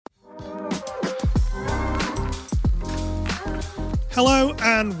Hello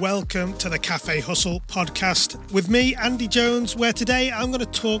and welcome to the Cafe Hustle podcast with me, Andy Jones, where today I'm going to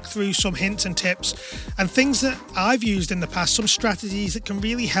talk through some hints and tips and things that I've used in the past, some strategies that can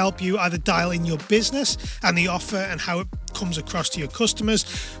really help you either dial in your business and the offer and how it comes across to your customers,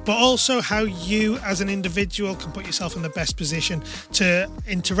 but also how you as an individual can put yourself in the best position to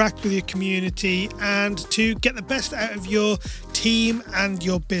interact with your community and to get the best out of your team and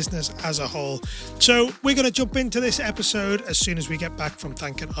your business as a whole. So we're going to jump into this episode as soon as we get back from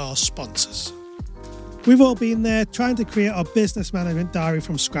thanking our sponsors. We've all been there. Trying to create our business management diary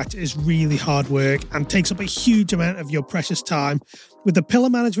from scratch is really hard work and takes up a huge amount of your precious time. With the Pillar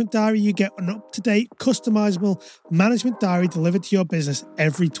Management Diary, you get an up-to-date, customizable management diary delivered to your business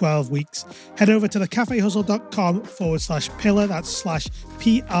every 12 weeks. Head over to thecafehustle.com/pillar, that's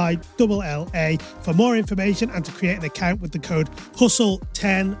 /PILLA, for more information and to create an account with the code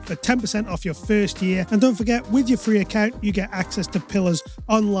HUSTLE10 for 10% off your first year. And don't forget, with your free account, you get access to Pillar's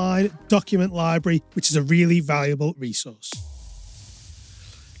online document library, which is a really valuable resource.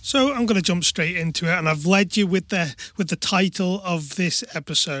 So I'm going to jump straight into it, and I've led you with the title of this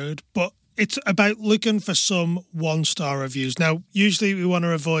episode, but it's about looking for some one-star reviews. Now, usually we want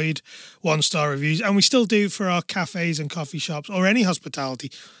to avoid one-star reviews, and we still do for our cafes and coffee shops or any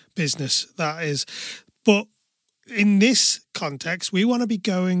hospitality business, that is. But in this context, we want to be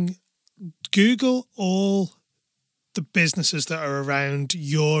going Google all the businesses that are around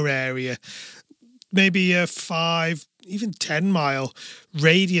your area, maybe a 5, even 10 mile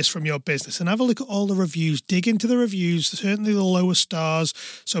radius from your business, and have a look at all the reviews. Dig into the reviews, certainly the lower stars,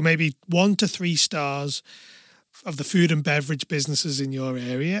 so maybe 1 to 3 stars of the food and beverage businesses in your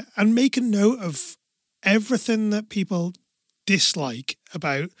area, and make a note of everything that people dislike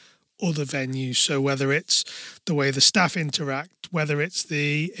about other venues. So whether it's the way the staff interact, whether it's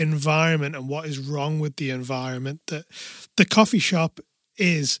the environment and what is wrong with the environment that the coffee shop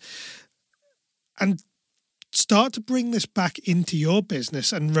is, and start to bring this back into your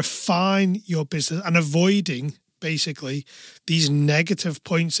business and refine your business and avoiding basically these negative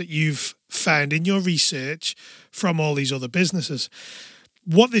points that you've found in your research from all these other businesses.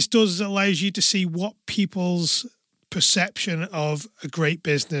 What this does is it allows you to see what people's perception of a great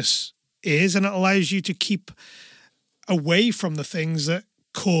business is, and it allows you to keep away from the things that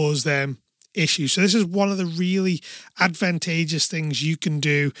cause them issues. So this is one of the really advantageous things you can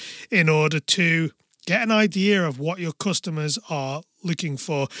do in order to get an idea of what your customers are looking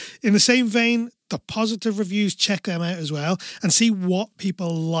for. In the same vein, the positive reviews, check them out as well and see what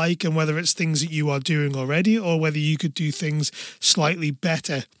people like and whether it's things that you are doing already or whether you could do things slightly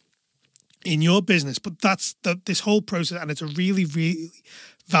better in your business. But that's this whole process, and it's a really, really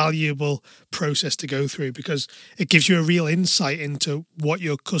valuable process to go through because it gives you a real insight into what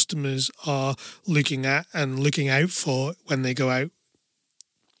your customers are looking at and looking out for when they go out.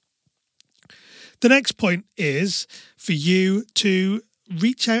 The next point is for you to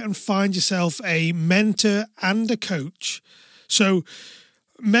reach out and find yourself a mentor and a coach. So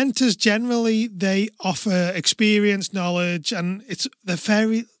mentors generally, they offer experience, knowledge, and they're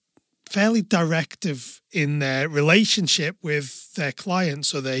fairly directive in their relationship with their clients.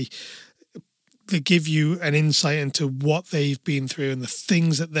 So they give you an insight into what they've been through and the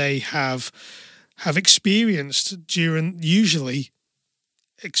things that they have experienced usually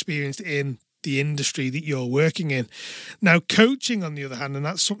experienced in the industry that you're working in. Now, coaching, on the other hand, and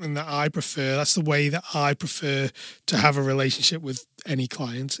that's something that I prefer, that's the way that I prefer to have a relationship with any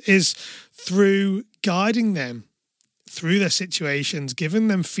clients, is through guiding them through their situations, giving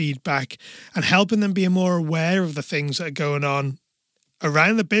them feedback and helping them be more aware of the things that are going on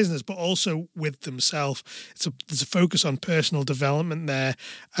around the business, but also with themselves. There's a focus on personal development there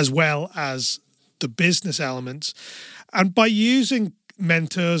as well as the business elements. And by using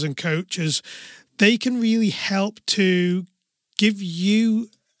mentors and coaches, they can really help to give you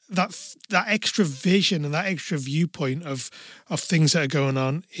that extra vision and that extra viewpoint of things that are going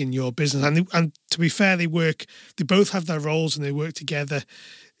on in your business. And to be fair, they both have their roles and they work together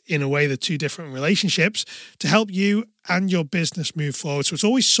in a way, the two different relationships to help you and your business move forward. So it's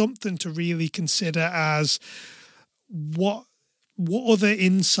always something to really consider as what other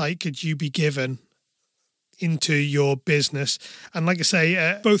insight could you be given into your business. And like I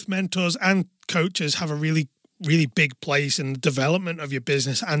say, both mentors and coaches have a really, really big place in the development of your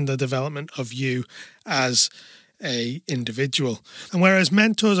business and the development of you as a individual. And whereas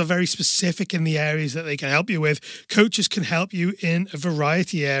mentors are very specific in the areas that they can help you with, coaches can help you in a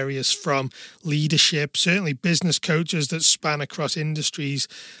variety of areas, from leadership, certainly business coaches that span across industries,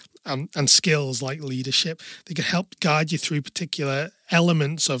 and skills like leadership. They can help guide you through particular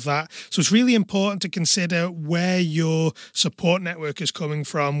elements of that. So it's really important to consider where your support network is coming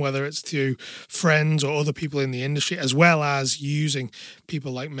from, whether it's through friends or other people in the industry, as well as using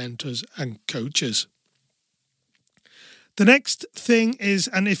people like mentors and coaches. The next thing is,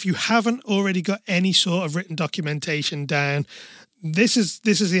 and if you haven't already got any sort of written documentation down, this is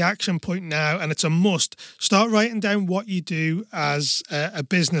the action point now, and it's a must. Start writing down what you do as a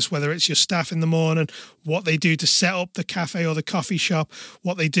business, whether it's your staff in the morning, what they do to set up the cafe or the coffee shop,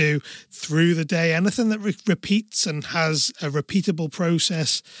 what they do through the day, anything that repeats and has a repeatable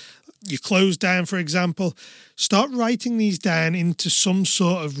process. You close down, for example. Start writing these down into some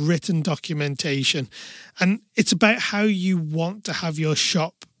sort of written documentation. And it's about how you want to have your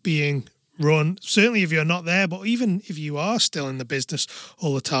shop being run. Certainly if you're not there, but even if you are still in the business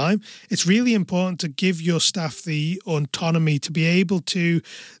all the time, it's really important to give your staff the autonomy to be able to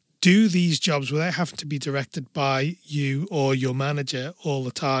do these jobs without having to be directed by you or your manager all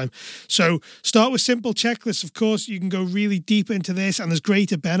the time. So start with simple checklists. Of course, you can go really deep into this, and there's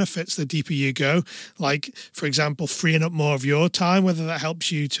greater benefits the deeper you go. Like, for example, freeing up more of your time, whether that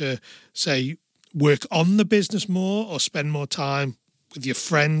helps you to, say, work on the business more or spend more time with your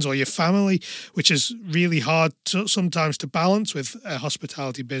friends or your family, which is really hard sometimes to balance with a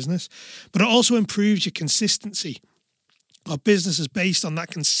hospitality business. But it also improves your consistency. Our business is based on that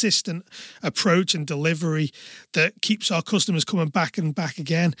consistent approach and delivery that keeps our customers coming back and back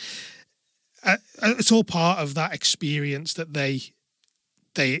again. It's all part of that experience that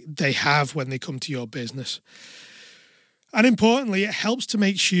they have when they come to your business. And importantly, it helps to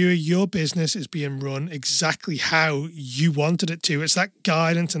make sure your business is being run exactly how you wanted it to. It's that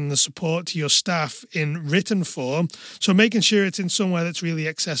guidance and the support to your staff in written form. So making sure it's in somewhere that's really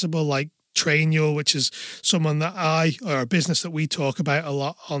accessible, like Trainual, which is someone that or a business that we talk about a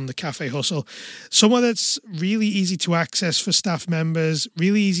lot on the Cafe Hustle. Somewhere that's really easy to access for staff members,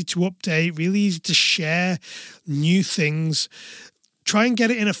 really easy to update, really easy to share new things. Try and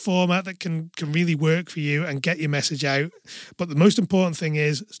get it in a format that can really work for you and get your message out. But the most important thing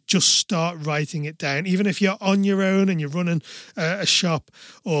is just start writing it down. Even if you're on your own and you're running a shop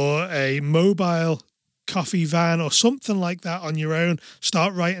or a mobile coffee van or something like that on your own,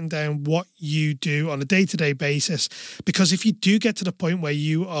 start writing down what you do on a day-to-day basis. Because if you do get to the point where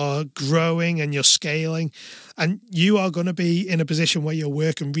you are growing and you're scaling, and you are going to be in a position where you're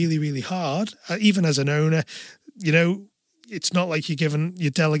working really, really hard, even as an owner, it's not like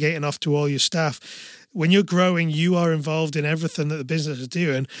you're delegating off to all your staff. When you're growing, you are involved in everything that the business is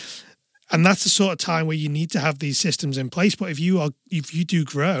doing. And that's the sort of time where you need to have these systems in place. But if you do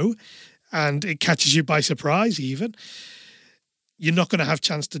grow and it catches you by surprise even, you're not going to have a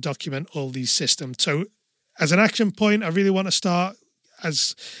chance to document all these systems. So as an action point, I really want to start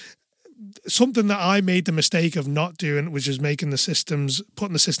as something that I made the mistake of not doing, which is putting the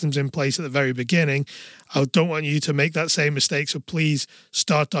systems in place at the very beginning. I don't want you to make that same mistake. So please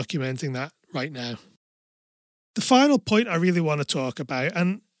start documenting that right now. The final point I really want to talk about,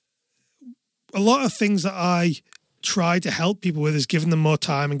 and a lot of things that I try to help people with, is giving them more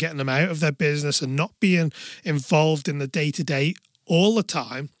time and getting them out of their business and not being involved in the day-to-day all the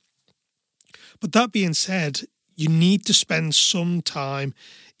time. But that being said, you need to spend some time,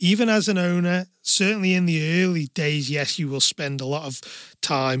 even as an owner. Certainly in the early days, yes, you will spend a lot of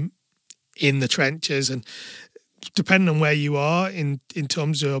time in the trenches, and depending on where you are in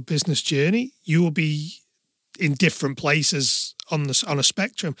terms of your business journey, you will be in different places on a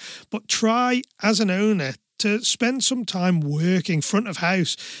spectrum. But try as an owner to spend some time working front of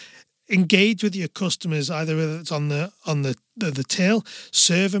house. Engage with your customers, either whether it's on the till,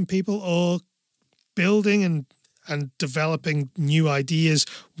 serving people, or building and developing new ideas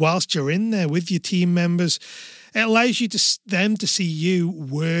whilst you're in there with your team members. It allows them to see you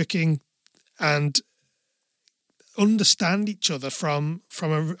working and understand each other from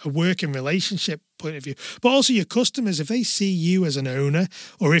a working relationship point of view. But also your customers, if they see you as an owner,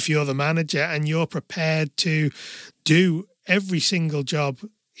 or if you're the manager and you're prepared to do every single job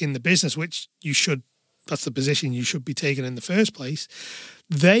in the business, which you should, that's the position you should be taking in the first place,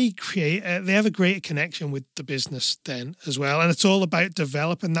 they have a greater connection with the business then as well. And it's all about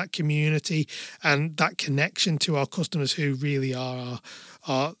developing that community and that connection to our customers, who really are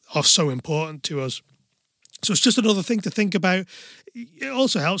so important to us. So it's just another thing to think about. It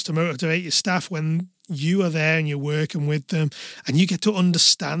also helps to motivate your staff when you are there and you're working with them and you get to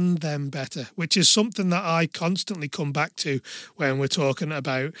understand them better, which is something that I constantly come back to when we're talking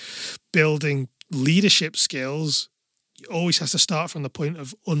about building leadership skills. it always has to start from the point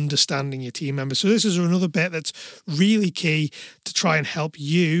of understanding your team members. So this is another bit that's really key to try and help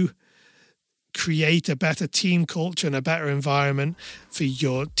you create a better team culture and a better environment for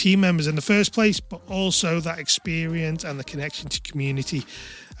your team members in the first place, but also that experience and the connection to community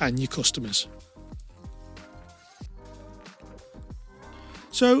and your customers.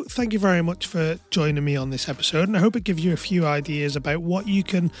 So thank you very much for joining me on this episode, and I hope it gives you a few ideas about what you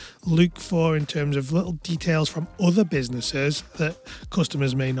can look for in terms of little details from other businesses that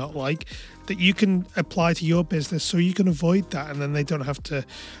customers may not like, that you can apply to your business so you can avoid that, and then they don't have to,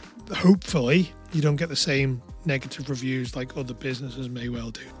 hopefully, you don't get the same negative reviews like other businesses may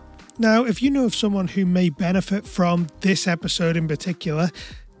well do. Now, if you know of someone who may benefit from this episode in particular,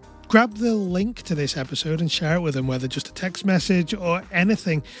 grab the link to this episode and share it with them, whether just a text message or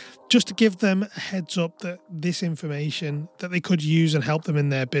anything, just to give them a heads up that this information that they could use and help them in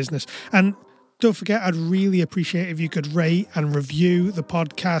their business. And don't forget, I'd really appreciate if you could rate and review the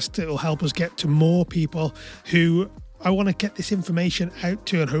podcast. It will help us get to more people who I want to get this information out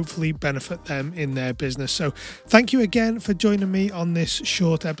to and hopefully benefit them in their business. So thank you again for joining me on this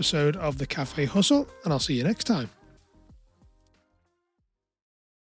short episode of the Cafe Hustle, and I'll see you next time.